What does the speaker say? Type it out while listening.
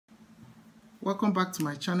Welcome back to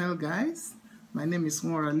my channel, guys. My name is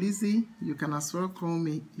Mora Lizzie. You can as well call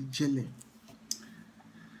me Ijele.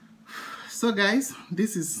 So guys,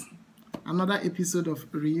 this is another episode of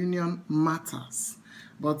Reunion Matters,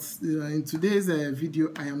 but in today's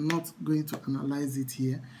video I am not going to analyze it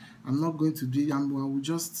here. I'm not going to do it. I will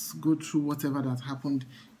just go through whatever that happened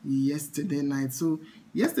yesterday night. So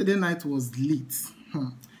yesterday night was lit.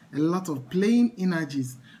 A lot of playing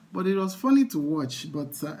energies, but it was funny to watch.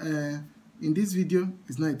 But in this video,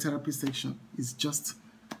 it's not a therapy section. It's just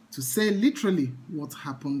to say literally what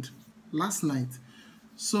happened last night.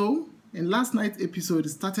 So in last night's episode, it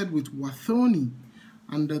started with Wathoni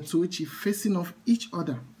and Tochi facing off each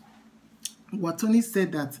other. Wathoni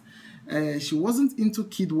said that she wasn't into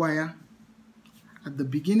KIDDWAYA at the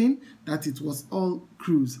beginning, that it was all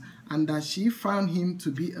cruise, and that she found him to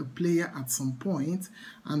be a player at some point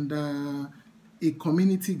and a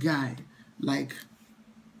community guy, like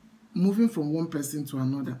moving from one person to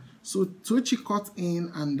another. So Tochi cut in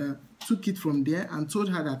and took it from there and told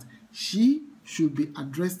her that she should be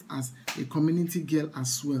addressed as a community girl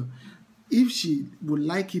as well, if she would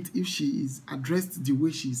like it, if she is addressed the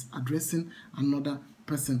way she is addressing another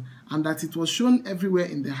person, and that it was shown everywhere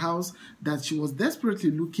in the house that she was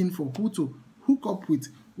desperately looking for who to hook up with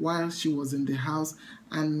while she was in the house,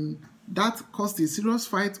 and that caused a serious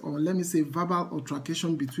fight, or let me say verbal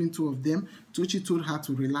altercation between two of them. Tochi told her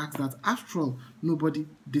to relax, that after all, nobody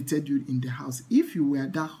dated you in the house if you were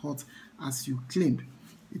that hot as you claimed.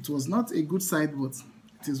 It was not a good side, but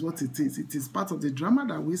it is what it is. It is part of the drama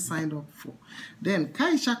that we signed up for. Then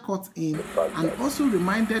Kaisha cut in and also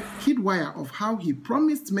reminded KIDDWAYA of how he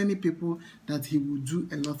promised many people that he would do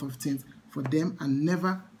a lot of things for them and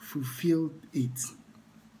never fulfilled it.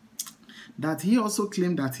 That he also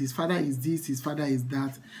claimed that his father is this, his father is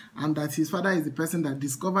that, and that his father is the person that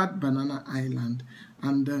discovered Banana Island.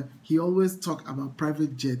 And he always talked about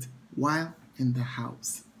private jet while in the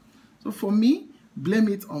house. So for me, blame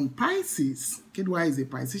it on Pisces. KIDDWAYA is a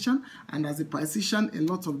Piscean, and as a Piscean, a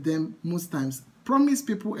lot of them most times promise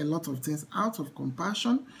people a lot of things out of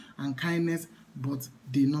compassion and kindness, but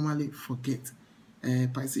they normally forget.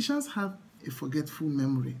 Pisceans have a forgetful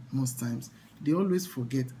memory most times. They always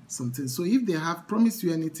forget something. So if they have promised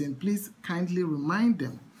you anything, please kindly remind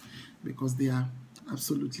them, because they are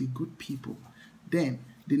absolutely good people. Then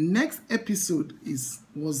the next episode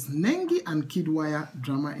was NENGI and KIDDWAYA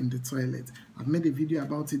drama in the toilet. I've made a video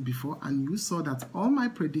about it before, and you saw that all my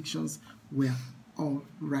predictions were all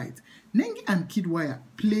right. NENGI and KIDDWAYA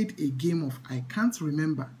played a game of I can't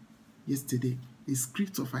remember yesterday, a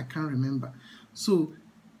script of I can't remember. So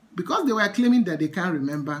because they were claiming that they can't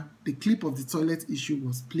remember, the clip of the toilet issue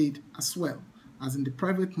was played as well as in the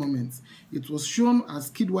private moments. It was shown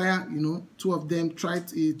as KIDDWAYA, two of them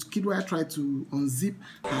KIDDWAYA tried to unzip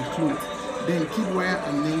her clothes. Then KIDDWAYA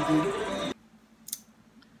and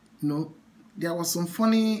NENGI, there was some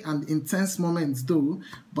funny and intense moments though,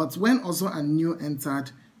 but when OZO and Neo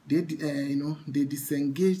entered, they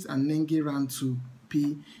disengaged and NENGI ran to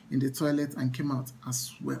pee in the toilet and came out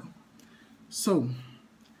as well. So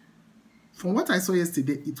from what I saw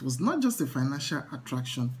yesterday, it was not just a financial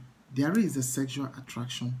attraction. There is a sexual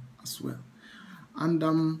attraction as well. And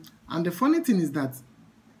the funny thing is that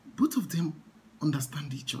both of them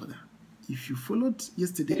understand each other. If you followed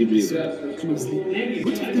yesterday's episode closely,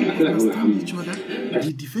 both of them understand each other.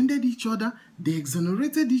 They defended each other. They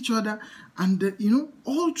exonerated each other. And,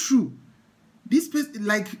 all true. This person,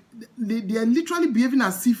 like, they are literally behaving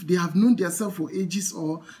as if they have known themselves for ages,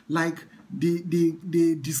 or like they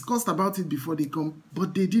discussed about it before they come,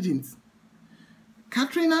 but they didn't.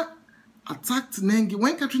 Katrina attacked NENGI.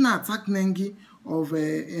 When Katrina attacked NENGI,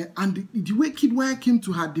 and the way KIDDWAYA came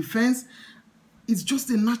to her defense, it's just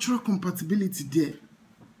a natural compatibility there.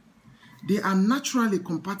 They are naturally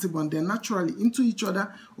compatible, and they're naturally into each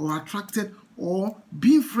other, or attracted, or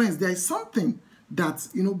being friends. There is something that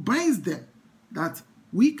binds them that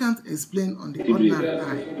we can't explain on the ordinary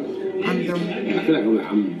eye. And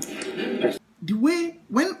the way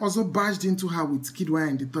when OZO barged into her with KIDDWAYA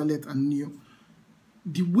in the toilet and Neo,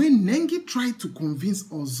 the way NENGI tried to convince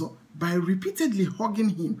OZO by repeatedly hugging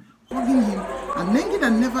him, and NENGI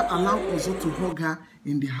that never allowed OZO to hug her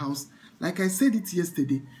in the house. Like I said it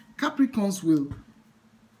yesterday, Capricorns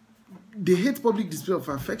they hate public display of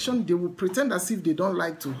affection. They will pretend as if they don't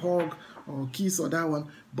like to hug or kiss or that one,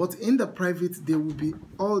 but in the private, they will be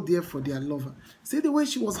all there for their lover. See the way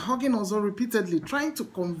she was hugging OZO repeatedly, trying to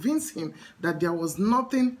convince him that there was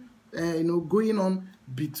nothing, going on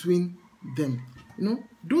between them.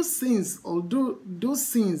 Those scenes, although those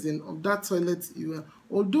scenes of that toilet,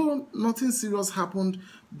 although nothing serious happened,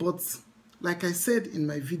 but like I said in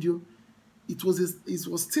my video, it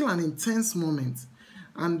was still an intense moment.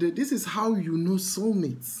 And this is how you know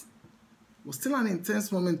soulmates. It was still an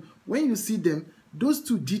intense moment. When you see them, those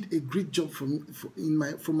two did a great job from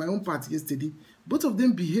my own part yesterday. Both of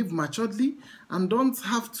them behave maturely and don't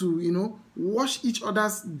have to, you know, wash each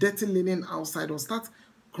other's dirty linen outside or start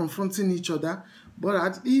confronting each other. But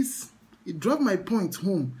at least it drove my point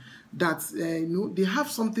home that you know, they have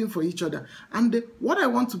something for each other. And what I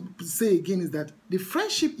want to say again is that the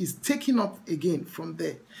friendship is taking up again from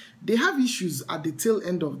there. They have issues at the tail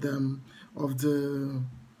end of the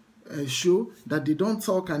show that they don't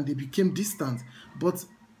talk and they became distant. But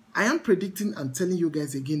I am predicting and telling you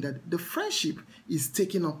guys again that the friendship is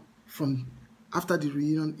taking up from after the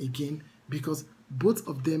reunion again, because both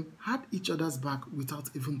of them had each other's back without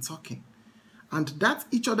even talking. And that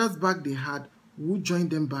each other's back they had will join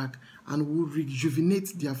them back and will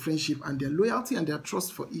rejuvenate their friendship and their loyalty and their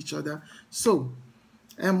trust for each other. So,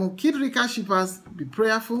 KIDDWAYA shippers, be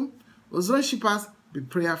prayerful. OZO shippers, be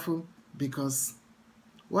prayerful, because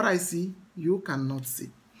what I see, you cannot see.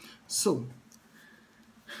 So,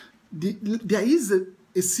 there is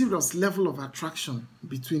a serious level of attraction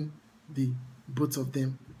between the both of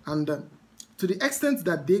them, and to the extent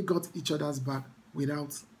that they got each other's back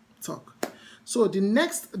without talk. So the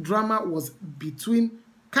next drama was between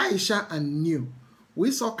Kaisha and Neo.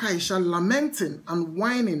 We saw Kaisha lamenting and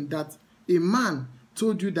whining that a man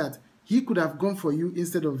told you that he could have gone for you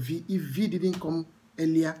instead of V if V didn't come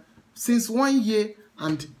earlier since 1 year,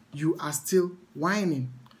 and you are still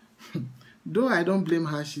whining. Though I don't blame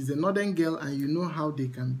her, she's a northern girl and you know how they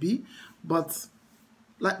can be. But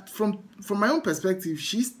like from my own perspective,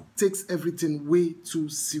 she takes everything way too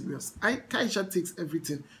serious. Kaisha takes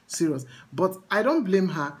everything serious. But I don't blame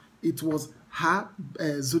her. It was her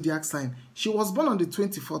zodiac sign. She was born on the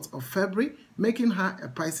 24th of February, making her a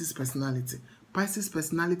Pisces personality. Pisces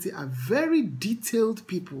personality are very detailed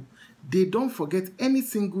people. They don't forget any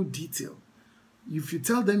single detail. If you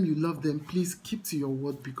tell them you love them, please keep to your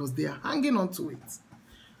word, because they are hanging on to it.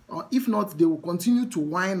 Or if not, they will continue to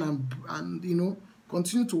whine and you know,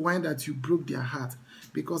 continue to whine that you broke their heart.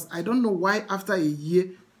 Because I don't know why after a year,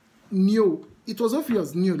 Neo, it was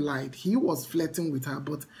obvious Neo lied. He was flirting with her.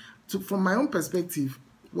 But from my own perspective,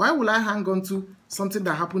 why will I hang on to something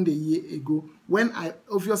that happened a year ago when I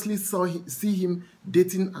obviously see him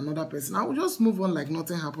dating another person? I will just move on like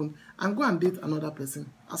nothing happened and go and date another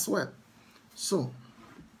person as well. So,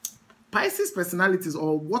 Pisces personalities,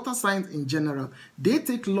 or water signs in general, they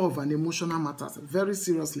take love and emotional matters very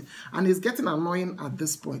seriously, and it's getting annoying at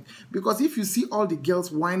this point, because if you see all the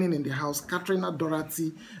girls whining in the house, Katrina,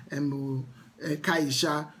 Dorothy,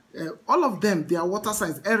 Kaisha, all of them, they are water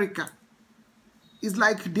signs. Erica, it's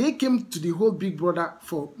like they came to the whole Big Brother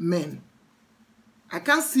for men. I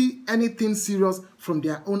can't see anything serious from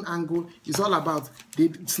their own angle. It's all about they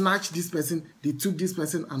snatched this person, they took this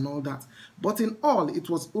person and all that. But in all, it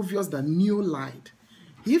was obvious that Neo lied.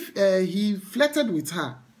 If he flirted with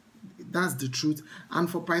her, that's the truth. And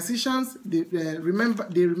for Pisceans, they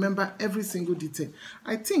remember every single detail.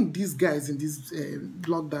 I think these guys in this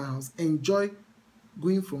lockdown house enjoy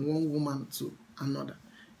going from one woman to another.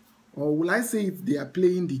 Or will I say they are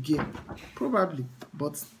playing the game? Probably,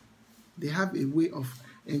 but they have a way of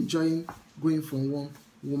enjoying going from one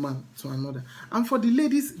woman to another. And for the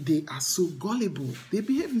ladies, they are so gullible. They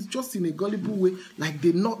behave just in a gullible way, like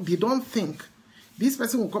they don't think. This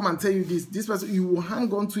person will come and tell you this person, you will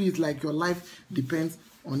hang on to it like your life depends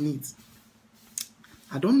on it.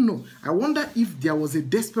 I don't know. I wonder if there was a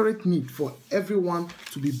desperate need for everyone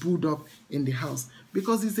to be pulled up in the house.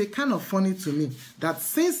 Because it's a kind of funny to me that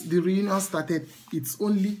since the reunion started, it's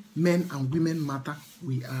only men and women matter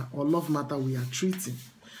or love matter we are treating.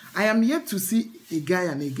 I am yet to see a guy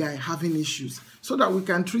and a guy having issues so that we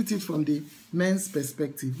can treat it from the men's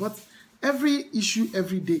perspective. But every issue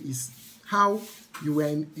every day is how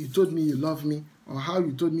you told me you love me, or how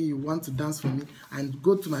you told me you want to dance for me, and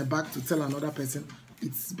go to my back to tell another person.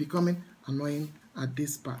 It's becoming annoying at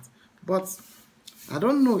this part. But I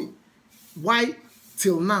don't know why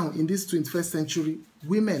till now in this 21st century,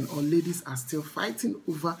 women or ladies are still fighting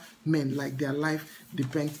over men like their life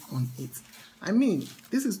depends on it. I mean,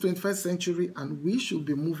 this is 21st century and we should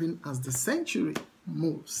be moving as the century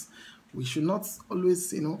moves. We should not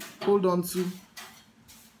always, hold on to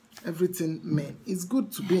everything men. It's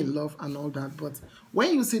good to be in love and all that, but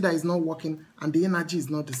when you see that it's not working and the energy is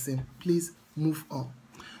not the same, please move on.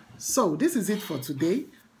 So this is it for today.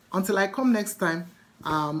 Until I come next time,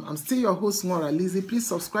 I'm still your host, Mora Lizzie. Please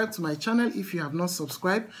subscribe to my channel if you have not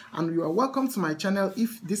subscribed, and you are welcome to my channel.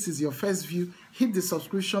 If this is your first view, hit the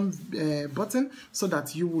subscription button so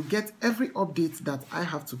that you will get every update that I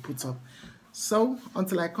have to put up. So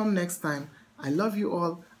until I come next time, I love you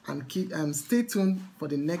all, and stay tuned for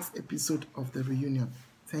the next episode of the reunion.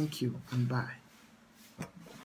 Thank you and bye.